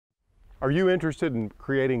Are you interested in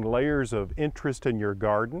creating layers of interest in your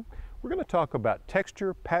garden? We're going to talk about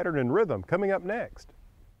texture, pattern, and rhythm coming up next.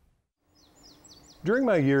 During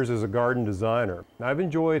my years as a garden designer, I've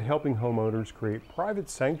enjoyed helping homeowners create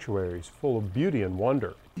private sanctuaries full of beauty and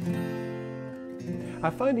wonder.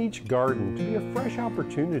 I find each garden to be a fresh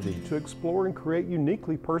opportunity to explore and create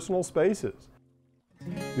uniquely personal spaces.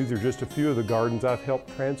 These are just a few of the gardens I've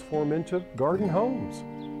helped transform into garden homes.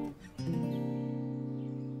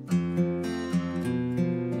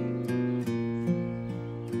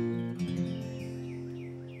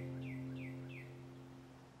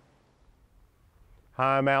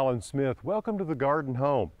 Hi, I'm Alan Smith. Welcome to The Garden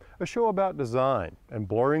Home, a show about design and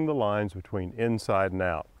blurring the lines between inside and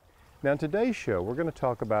out. Now, in today's show, we're going to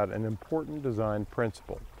talk about an important design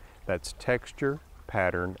principle. That's texture,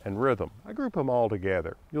 pattern, and rhythm. I group them all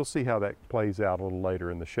together. You'll see how that plays out a little later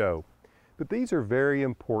in the show. But these are very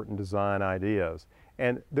important design ideas,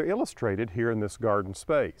 and they're illustrated here in this garden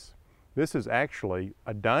space. This is actually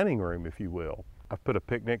a dining room, if you will. I've put a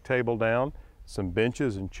picnic table down, some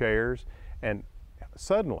benches and chairs, and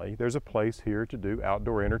suddenly there's a place here to do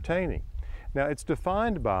outdoor entertaining. Now, it's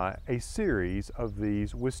defined by a series of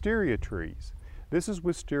these wisteria trees. This is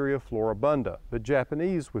Wisteria floribunda, the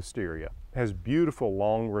Japanese wisteria. It has beautiful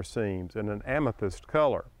long racemes in an amethyst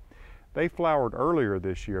color. They flowered earlier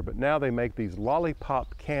this year, but now they make these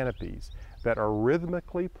lollipop canopies that are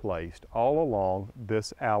rhythmically placed all along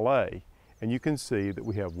this alley. And you can see that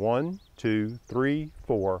we have 1, 2, 3,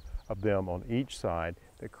 4 of them on each side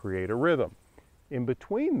that create a rhythm. In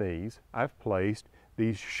between these, I've placed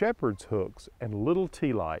these shepherd's hooks and little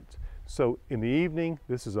tea lights. So in the evening,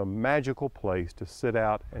 this is a magical place to sit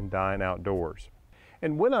out and dine outdoors.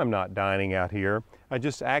 And when I'm not dining out here, I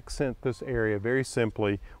just accent this area very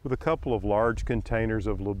simply with a couple of large containers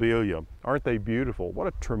of lobelia. Aren't they beautiful? What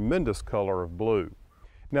a tremendous color of blue.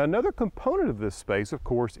 Now, another component of this space, of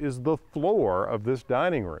course, is the floor of this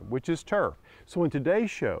dining room, which is turf. So in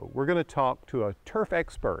today's show, we're going to talk to a turf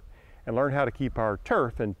expert and learn how to keep our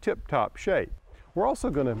turf in tip-top shape. We're also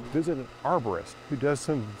going to visit an arborist who does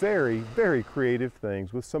some very, very creative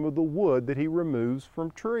things with some of the wood that he removes from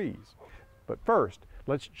trees. But first,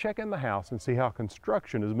 let's check in the house and see how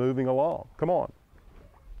construction is moving along. Come on.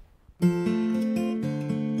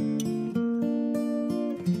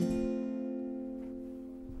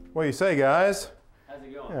 What do you say, guys? How's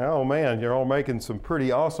it going? Oh man, you're all making some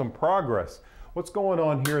pretty awesome progress. What's going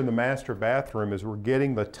on here in the master bathroom is we're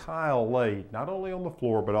getting the tile laid, not only on the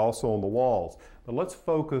floor, but also on the walls. But let's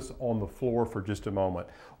focus on the floor for just a moment.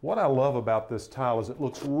 What I love about this tile is it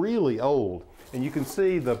looks really old, and you can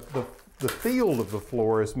see the field of the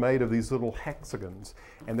floor is made of these little hexagons,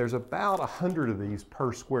 and there's about 100 of these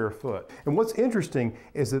per square foot. And what's interesting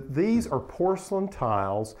is that these are porcelain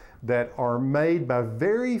tiles that are made by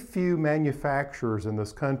very few manufacturers in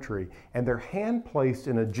this country, and they're hand placed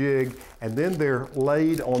in a jig, and then they're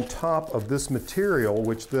laid on top of this material,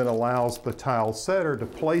 which then allows the tile setter to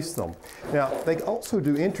place them. Now, they also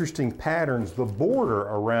do interesting patterns. The border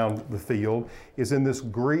around the field is in this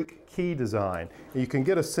Greek key design. And you can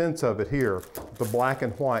get a sense of it here, the black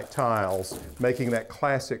and white tiles making that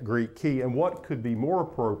classic Greek key, and what could be more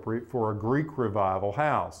appropriate for a Greek revival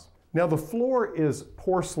house. Now, the floor is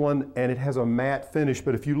porcelain and it has a matte finish,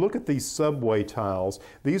 but if you look at these subway tiles,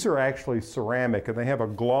 these are actually ceramic and they have a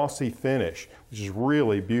glossy finish, which is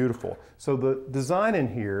really beautiful. So the design in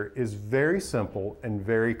here is very simple and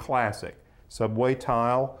very classic. Subway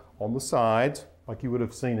tile on the sides, like you would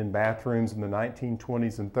have seen in bathrooms in the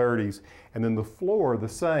 1920s and 30s, and then the floor, the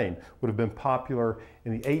same, would have been popular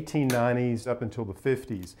in the 1890s up until the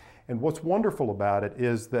 50s. And what's wonderful about it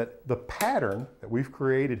is that the pattern that we've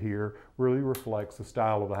created here really reflects the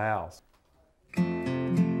style of the house.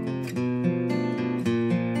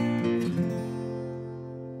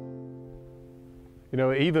 You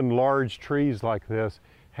know, even large trees like this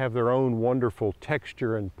have their own wonderful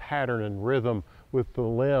texture and pattern and rhythm with the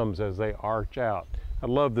limbs as they arch out. I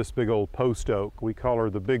love this big old post oak. We call her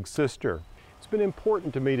the big sister. It's been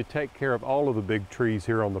important to me to take care of all of the big trees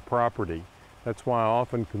here on the property. That's why I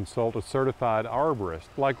often consult a certified arborist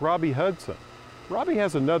like Robbie Hudson. Robbie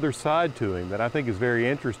has another side to him that I think is very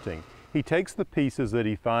interesting. He takes the pieces that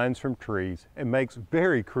he finds from trees and makes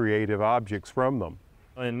very creative objects from them.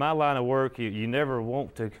 In my line of work, you never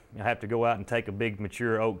want to have to go out and take a big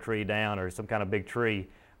mature oak tree down or some kind of big tree.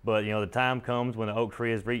 But you know, the time comes when the oak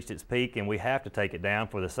tree has reached its peak and we have to take it down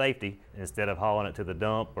for the safety. Instead of hauling it to the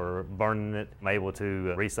dump or burning it, I'm able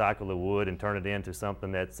to recycle the wood and turn it into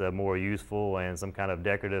something that's more useful and some kind of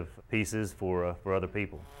decorative pieces for other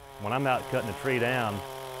people. When I'm out cutting a tree down,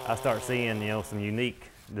 I start seeing, you know, some unique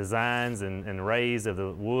designs and rays of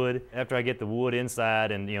the wood. After I get the wood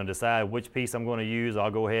inside and decide which piece I'm going to use,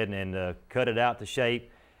 I'll go ahead and cut it out to shape,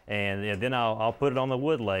 and then I'll put it on the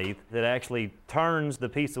wood lathe that actually turns the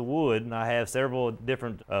piece of wood. And I have several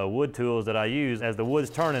different wood tools that I use. As the wood's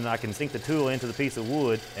turning, I can sink the tool into the piece of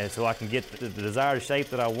wood, and so I can get the desired shape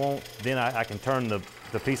that I want. Then I can turn the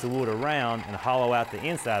piece of wood around and hollow out the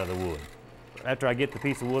inside of the wood. After I get the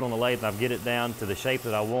piece of wood on the lathe and I get it down to the shape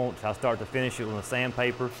that I want, I'll start to finish it with a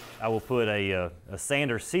sandpaper. I will put a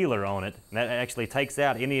sander sealer on it, and that actually takes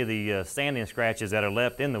out any of the sanding scratches that are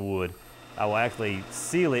left in the wood. I will actually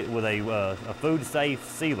seal it with a food-safe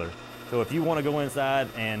sealer. So if you want to go inside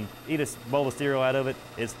and eat a bowl of cereal out of it,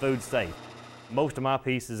 it's food safe. Most of my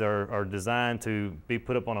pieces are designed to be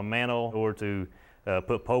put up on a mantle or to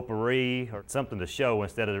put potpourri or something to show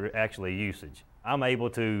instead of actually usage. I'm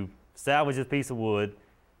able to salvage this piece of wood,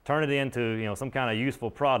 turn it into some kind of useful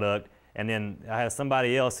product, and then I have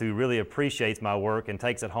somebody else who really appreciates my work and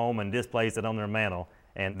takes it home and displays it on their mantle.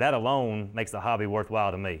 And that alone makes the hobby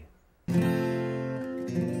worthwhile to me.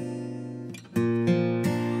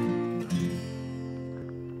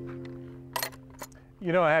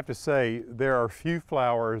 I have to say, there are few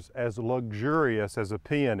flowers as luxurious as a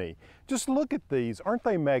peony. Just look at these. Aren't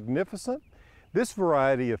they magnificent? This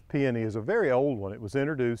variety of peony is a very old one. It was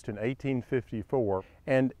introduced in 1854,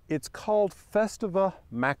 and it's called Festiva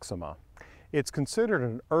Maxima. It's considered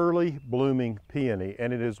an early blooming peony,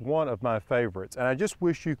 and it is one of my favorites. And I just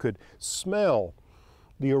wish you could smell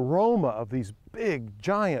the aroma of these big,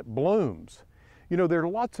 giant blooms. There are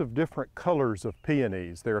lots of different colors of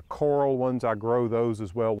peonies. There are coral ones, I grow those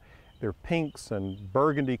as well. There are pinks and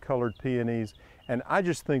burgundy colored peonies, and I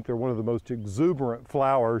just think they're one of the most exuberant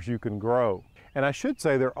flowers you can grow. And I should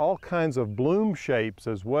say there are all kinds of bloom shapes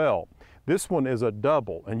as well. This one is a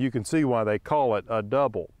double, and you can see why they call it a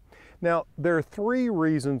double. Now, there are 3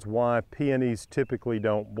 reasons why peonies typically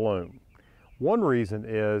don't bloom. One reason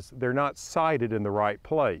is they're not sited in the right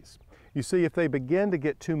place. You see, if they begin to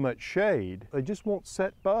get too much shade, they just won't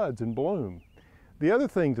set buds and bloom. The other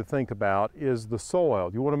thing to think about is the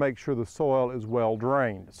soil. You want to make sure the soil is well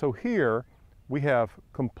drained. So here we have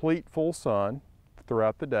complete full sun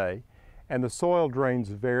throughout the day, and the soil drains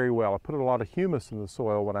very well. I put a lot of humus in the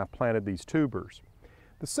soil when I planted these tubers.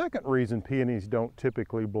 The second reason peonies don't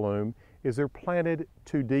typically bloom is they're planted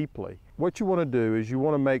too deeply. What you want to do is you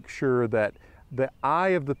want to make sure that the eye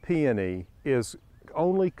of the peony is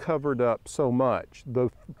only covered up so much. The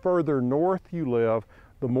further north you live,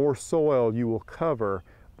 the more soil you will cover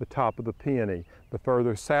the top of the peony. The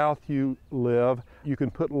further south you live, you can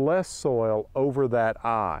put less soil over that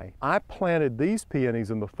eye. I planted these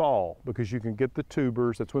peonies in the fall because you can get the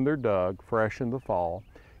tubers, that's when they're dug, fresh in the fall.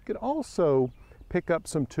 You can also pick up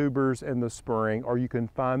some tubers in the spring, or you can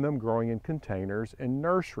find them growing in containers in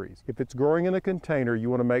nurseries. If it's growing in a container, you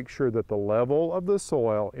want to make sure that the level of the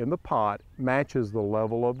soil in the pot matches the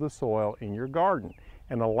level of the soil in your garden,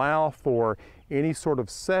 and allow for any sort of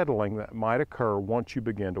settling that might occur once you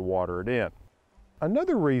begin to water it in.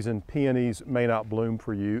 Another reason peonies may not bloom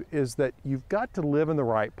for you is that you've got to live in the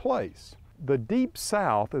right place. The deep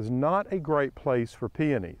south is not a great place for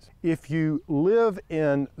peonies. If you live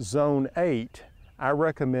in zone 8, I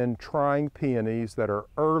recommend trying peonies that are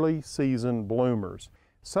early season bloomers.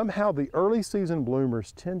 Somehow the early season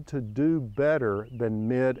bloomers tend to do better than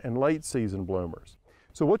mid and late season bloomers.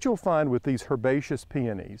 So what you'll find with these herbaceous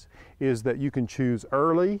peonies is that you can choose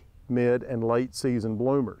early, mid, and late season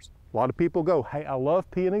bloomers. A lot of people go, hey, I love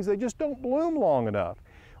peonies, they just don't bloom long enough.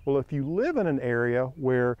 Well, if you live in an area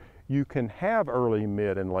where you can have early,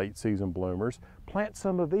 mid, and late season bloomers, plant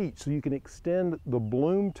some of each so you can extend the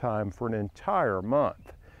bloom time for an entire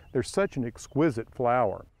month. They're such an exquisite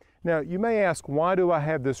flower. Now, you may ask, why do I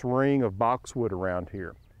have this ring of boxwood around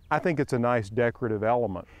here? I think it's a nice decorative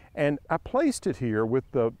element. And I placed it here with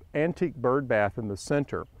the antique bird bath in the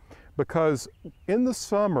center because in the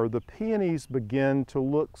summer, the peonies begin to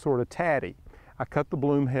look sort of tatty. I cut the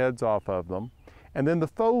bloom heads off of them. And then the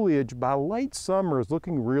foliage by late summer is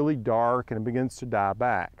looking really dark and it begins to die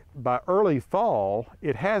back. By early fall,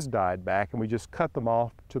 it has died back and we just cut them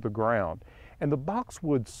off to the ground. And the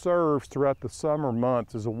boxwood serves throughout the summer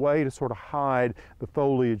months as a way to sort of hide the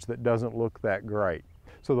foliage that doesn't look that great.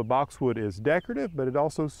 So the boxwood is decorative, but it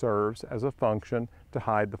also serves as a function to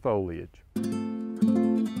hide the foliage.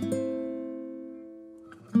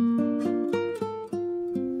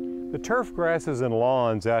 The turf grasses and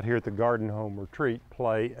lawns out here at the Garden Home Retreat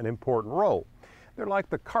play an important role. They're like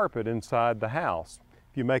the carpet inside the house.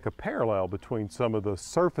 If you make a parallel between some of the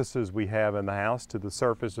surfaces we have in the house to the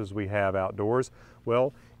surfaces we have outdoors,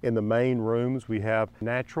 well, in the main rooms we have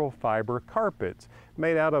natural fiber carpets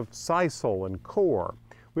made out of sisal and core.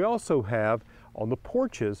 We also have on the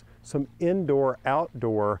porches some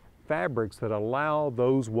indoor-outdoor fabrics that allow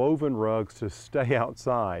those woven rugs to stay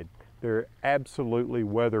outside. They're absolutely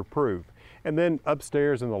weatherproof. And then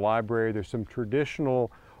upstairs in the library there's some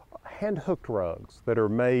traditional hand-hooked rugs that are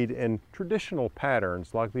made in traditional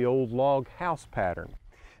patterns like the old log house pattern.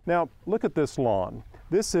 Now look at this lawn.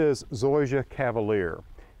 This is Zoysia cavalier.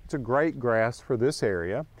 It's a great grass for this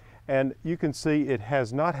area, and you can see it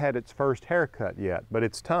has not had its first haircut yet, but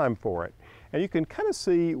it's time for it. And you can kind of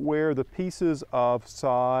see where the pieces of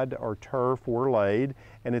sod or turf were laid,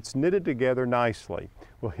 and it's knitted together nicely.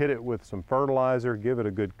 We'll hit it with some fertilizer, give it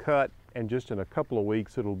a good cut, and just in a couple of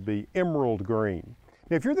weeks it'll be emerald green.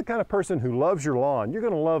 Now, if you're the kind of person who loves your lawn, you're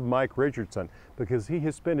going to love Mike Richardson because he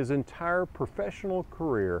has spent his entire professional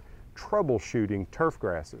career troubleshooting turf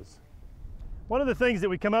grasses. One of the things that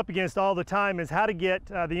we come up against all the time is how to get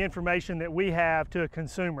the information that we have to a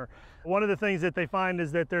consumer. One of the things that they find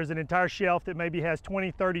is that there's an entire shelf that maybe has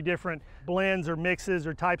 20, 30 different blends or mixes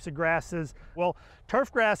or types of grasses. Well,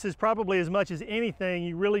 turf grasses, probably as much as anything,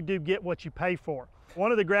 you really do get what you pay for. One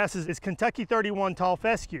of the grasses is Kentucky 31 tall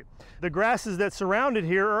fescue. The grasses that surround it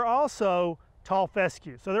here are also tall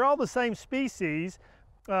fescue. So they're all the same species,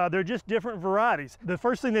 they're just different varieties. The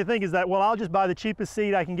first thing they think is that, well, I'll just buy the cheapest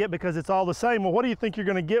seed I can get because it's all the same. Well, what do you think you're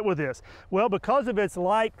going to get with this? Well, because of its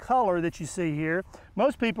light color that you see here,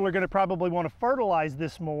 most people are going to probably want to fertilize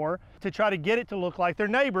this more to try to get it to look like their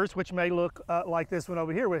neighbors, which may look like this one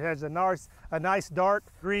over here, which has a nice dark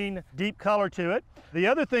green deep color to it. The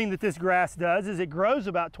other thing that this grass does is it grows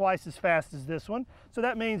about twice as fast as this one. So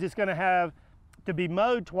that means it's going to have to be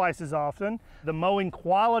mowed twice as often. The mowing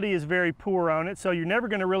quality is very poor on it, so you're never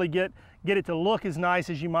going to really get it to look as nice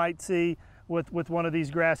as you might see with one of these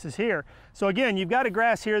grasses here. So again, you've got a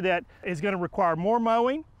grass here that is going to require more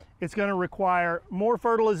mowing, it's going to require more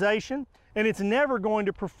fertilization, and it's never going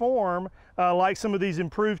to perform like some of these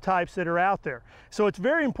improved types that are out there. So it's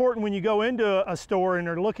very important when you go into a store and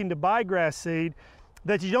are looking to buy grass seed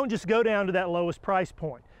that you don't just go down to that lowest price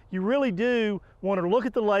point. You really do want to look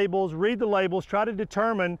at the labels, read the labels, try to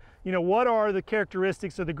determine, what are the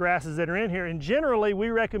characteristics of the grasses that are in here. And generally, we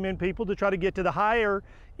recommend people to try to get to the higher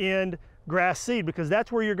end grass seed because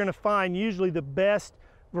that's where you're going to find usually the best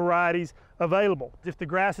varieties available. If the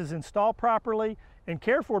grass is installed properly and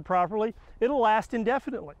cared for properly, it'll last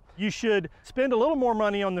indefinitely. You should spend a little more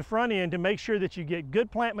money on the front end to make sure that you get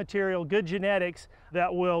good plant material, good genetics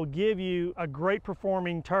that will give you a great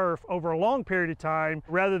performing turf over a long period of time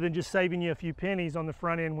rather than just saving you a few pennies on the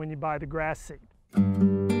front end when you buy the grass seed.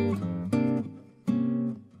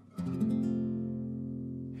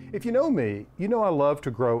 If you know me, you know I love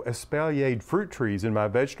to grow espalier fruit trees in my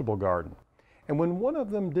vegetable garden. And when one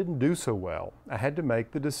of them didn't do so well, I had to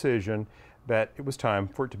make the decision that it was time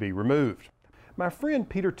for it to be removed. My friend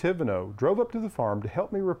Peter Tivino drove up to the farm to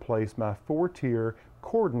help me replace my 4-tier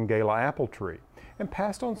cordon gala apple tree and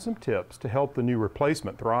passed on some tips to help the new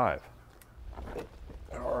replacement thrive.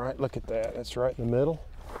 All right, look at that. That's right in the middle.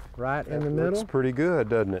 Right in the middle. Looks pretty good,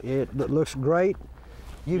 doesn't it? It looks great.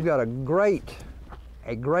 You've got a great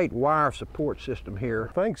wire support system here.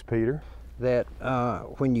 Thanks, Peter. That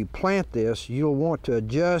when you plant this, you'll want to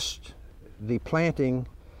adjust the planting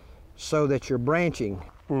so that your branching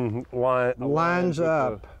lines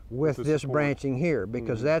up with this branching here,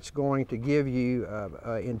 because that's going to give you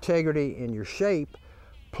integrity in your shape.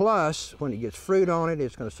 Plus, when it gets fruit on it,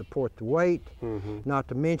 it's going to support the weight. Not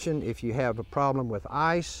to mention, if you have a problem with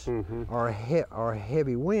ice or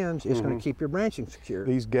heavy winds, it's going to keep your branching secure.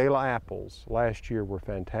 These gala apples last year were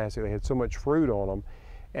fantastic. They had so much fruit on them,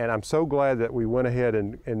 and I'm so glad that we went ahead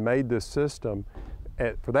and made this system.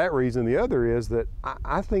 For that reason. The other is that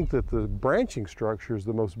I think that the branching structure is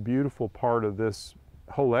the most beautiful part of this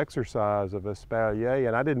whole exercise of Espalier,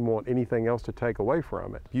 and I didn't want anything else to take away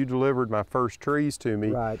from it. You delivered my first trees to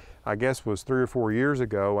me, I guess was 3 or 4 years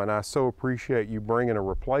ago, and I so appreciate you bringing a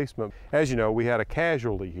replacement. As you know, we had a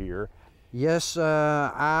casualty here. Yes,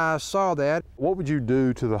 I saw that. What would you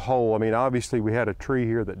do to the whole? I mean, obviously we had a tree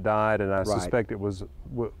here that died, and I suspect it was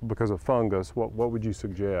because of fungus. What would you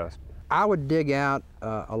suggest? I would dig out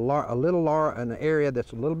an area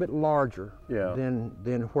that's a little bit larger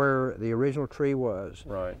than where the original tree was.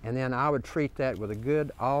 And then I would treat that with a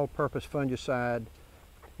good all-purpose fungicide.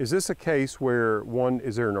 Is this a case where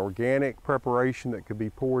is there an organic preparation that could be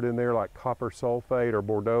poured in there like copper sulfate or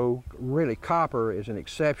Bordeaux? Really, copper is an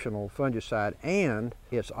exceptional fungicide, and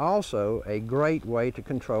it's also a great way to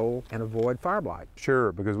control and avoid fire blight.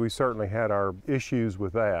 Sure, because we certainly had our issues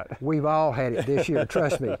with that. We've all had it this year,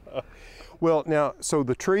 trust me. Well, now, so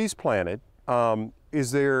the trees planted,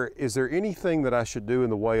 is there anything that I should do in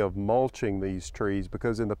the way of mulching these trees?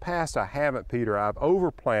 Because in the past I haven't, Peter. I've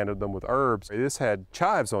overplanted them with herbs. This had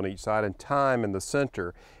chives on each side and thyme in the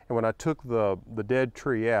center. And when I took the dead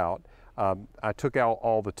tree out, I took out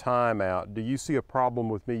all the thyme out. Do you see a problem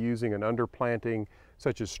with me using an underplanting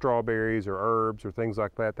such as strawberries or herbs or things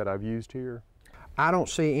like that I've used here? I don't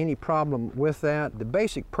see any problem with that. The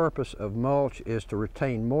basic purpose of mulch is to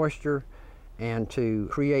retain moisture and to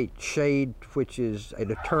create shade, which is a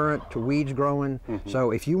deterrent to weeds growing.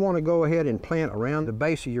 So if you want to go ahead and plant around the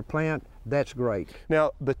base of your plant, that's great.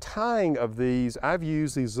 Now, the tying of these, I've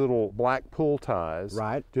used these little black pull ties.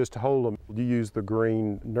 Right. Just to hold them. You use the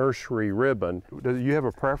green Nursery ribbon. Do you have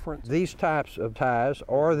a preference? These types of ties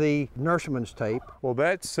or the nurseryman's tape. Well,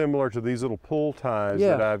 that's similar to these little pull ties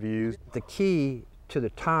that I've used. The key to the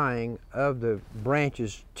tying of the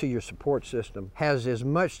branches to your support system has as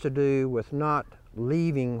much to do with not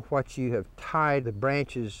leaving what you have tied the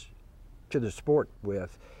branches to the support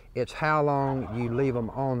with. It's how long you leave them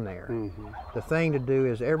on there. The thing to do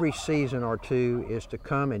is every season or two is to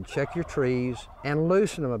come and check your trees and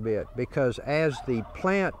loosen them a bit, because as the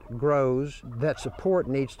plant grows, that support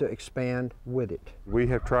needs to expand with it. We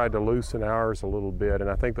have tried to loosen ours a little bit, and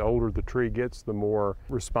I think the older the tree gets, the more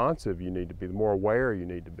responsive you need to be, the more aware you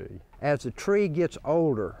need to be. As the tree gets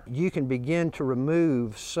older, you can begin to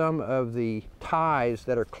remove some of the ties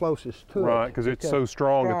that are closest to it. Right, because it's so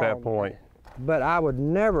strong at that point. But I would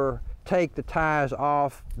never take the ties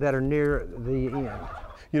off that are near the end.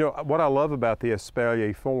 You know, what I love about the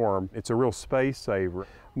Espalier form, it's a real space saver.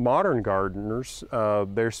 Modern gardeners,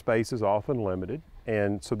 their space is often limited,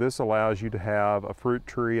 and so this allows you to have a fruit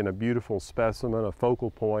tree and a beautiful specimen, a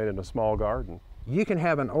focal point in a small garden. You can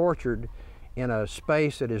have an orchard in a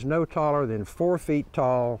space that is no taller than 4 feet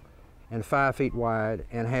tall and 5 feet wide,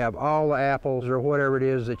 and have all the apples or whatever it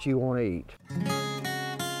is that you want to eat.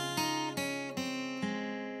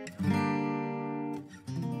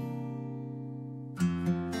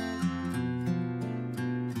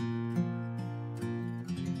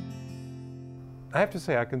 I have to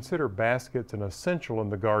say, I consider baskets an essential in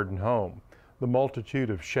the garden home. The multitude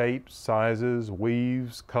of shapes, sizes,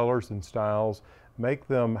 weaves, colors, and styles make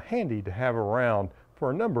them handy to have around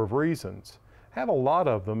for a number of reasons. I have a lot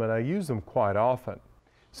of them, and I use them quite often.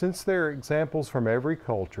 Since they're examples from every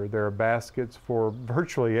culture, there are baskets for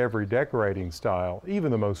virtually every decorating style,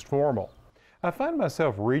 even the most formal. I find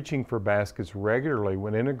myself reaching for baskets regularly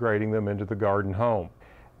when integrating them into the garden home.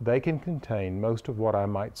 They can contain most of what I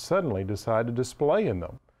might suddenly decide to display in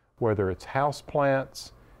them, whether it's house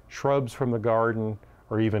plants, shrubs from the garden,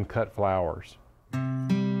 or even cut flowers.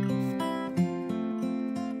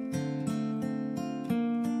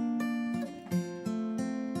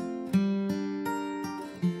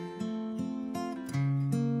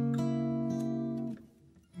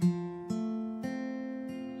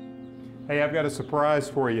 Hey, I've got a surprise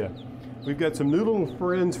for you. We've got some new little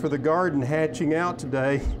friends for the garden hatching out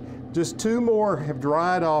today. Just 2 more have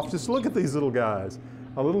dried off. Just look at these little guys.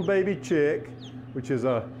 A little baby chick, which is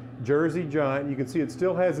a Jersey giant. You can see it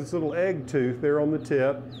still has its little egg tooth there on the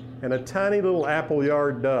tip, and a tiny little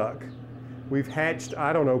Appleyard duck. We've hatched,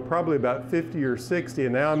 I don't know, probably about 50 or 60,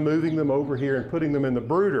 and now I'm moving them over here and putting them in the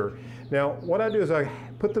brooder. Now, what I do is I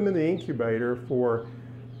put them in the incubator for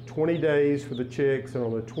 20 days for the chicks, and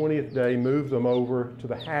on the 20th day move them over to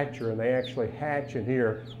the hatcher, and they actually hatch in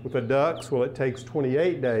here. With the ducks, well, it takes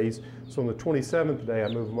 28 days, so on the 27th day I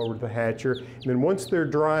move them over to the hatcher, and then once they're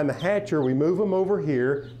dry in the hatcher, we move them over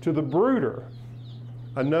here to the brooder.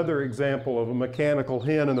 Another example of a mechanical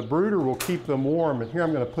hen, and the brooder will keep them warm, and here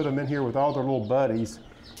I'm going to put them in here with all their little buddies.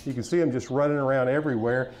 You can see them just running around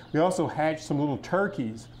everywhere. We also hatched some little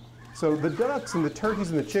turkeys. So the ducks and the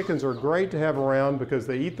turkeys and the chickens are great to have around because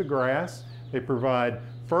they eat the grass, they provide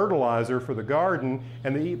fertilizer for the garden,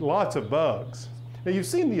 and they eat lots of bugs. Now you've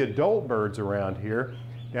seen the adult birds around here.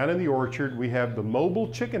 Down in the orchard we have the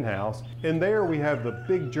mobile chicken house, and there we have the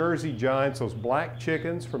big Jersey giants, those black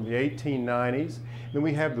chickens from the 1890s. Then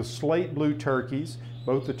we have the slate blue turkeys.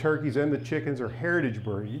 Both the turkeys and the chickens are heritage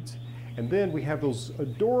breeds. And then we have those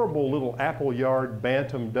adorable little Appleyard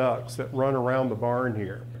bantam ducks that run around the barn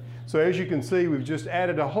here. So as you can see, we've just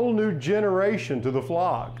added a whole new generation to the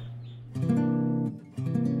flock.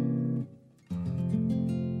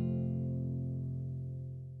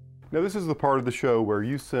 Now this is the part of the show where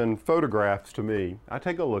you send photographs to me. I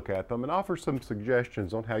take a look at them and offer some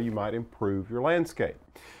suggestions on how you might improve your landscape.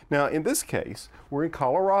 Now in this case, we're in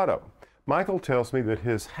Colorado. Michael tells me that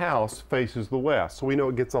his house faces the west, so we know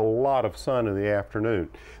it gets a lot of sun in the afternoon.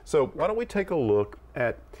 So why don't we take a look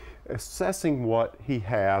at assessing what he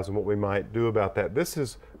has and what we might do about that. This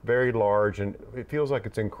is very large and it feels like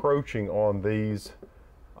it's encroaching on these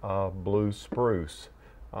blue spruce.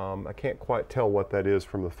 I can't quite tell what that is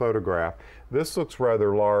from the photograph. This looks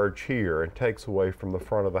rather large here and takes away from the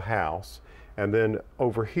front of the house. And then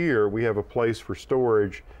over here we have a place for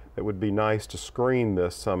storage that would be nice to screen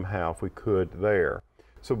this somehow if we could there.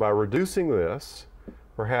 So by reducing this,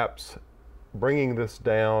 perhaps bringing this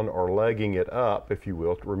down or legging it up, if you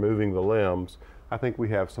will, removing the limbs, I think we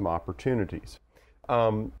have some opportunities.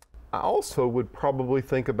 I also would probably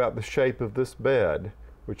think about the shape of this bed,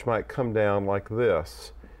 which might come down like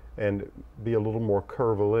this and be a little more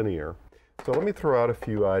curvilinear. So let me throw out a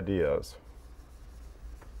few ideas.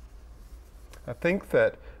 I think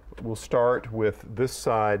that we'll start with this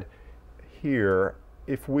side here.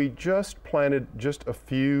 If we just planted just a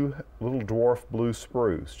few little dwarf blue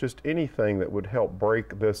spruce, just anything that would help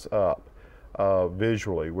break this up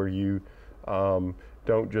visually, where you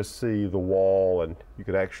don't just see the wall and you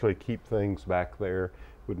could actually keep things back there,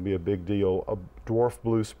 wouldn't be a big deal. A dwarf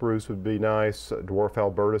blue spruce would be nice, a dwarf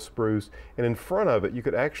Alberta spruce, and in front of it you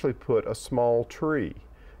could actually put a small tree.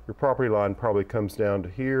 Your property line probably comes down to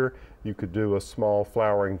here. You could do a small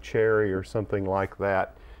flowering cherry or something like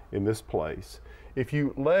that in this place. If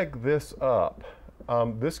you leg this up,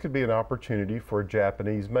 this could be an opportunity for a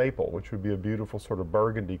Japanese maple, which would be a beautiful sort of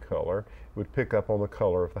burgundy color. It would pick up on the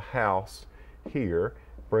color of the house here,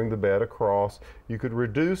 bring the bed across. You could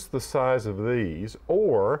reduce the size of these,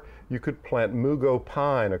 or you could plant mugo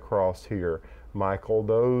pine across here. Michael,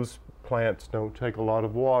 those plants don't take a lot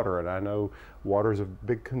of water, and I know water is a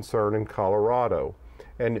big concern in Colorado.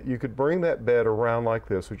 And you could bring that bed around like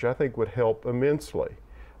this, which I think would help immensely.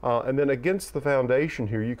 And then against the foundation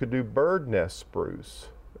here, you could do bird nest spruce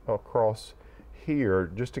across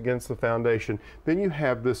here, just against the foundation. Then you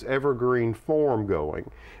have this evergreen form going.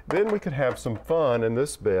 Then we could have some fun in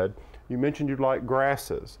this bed. You mentioned you'd like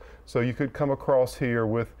grasses. So you could come across here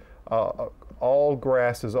with all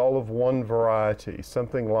grasses, all of one variety,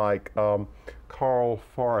 something like Carl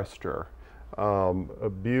Forrester, a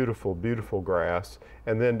beautiful, beautiful grass.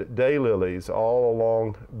 And then daylilies all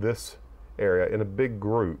along this area in a big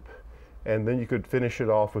group. And then you could finish it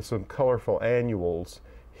off with some colorful annuals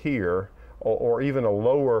here, or even a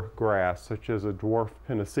lower grass such as a dwarf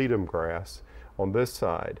pennisetum grass on this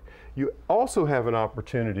side. You also have an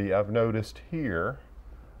opportunity, I've noticed here,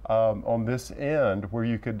 on this end, where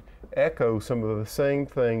you could echo some of the same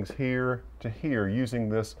things here to here using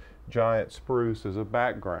this giant spruce as a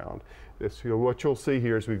background. What you'll see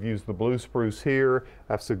here is we've used the blue spruce here,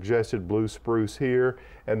 I've suggested blue spruce here,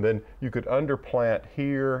 and then you could underplant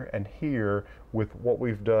here and here with what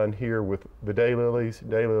we've done here with the daylilies,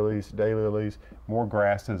 daylilies, daylilies, more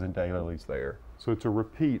grasses and daylilies there. So it's a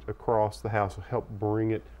repeat across the house to help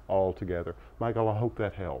bring it all together. Michael, I hope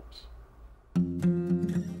that helps.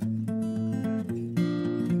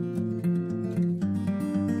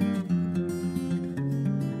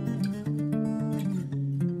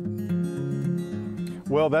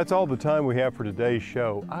 Well, that's all the time we have for today's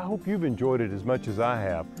show. I hope you've enjoyed it as much as I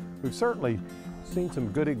have. We've certainly seen some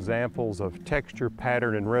good examples of texture,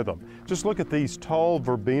 pattern, and rhythm. Just look at these tall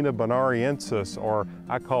Verbena bonariensis, or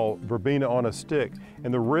I call Verbena on a stick,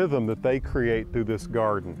 and the rhythm that they create through this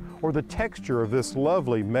garden, or the texture of this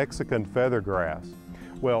lovely Mexican feathergrass.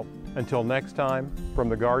 Well, until next time, from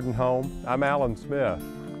the Garden Home, I'm Alan Smith.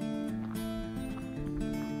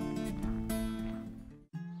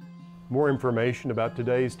 More information about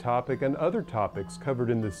today's topic and other topics covered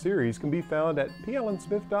in this series can be found at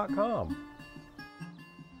plansmith.com.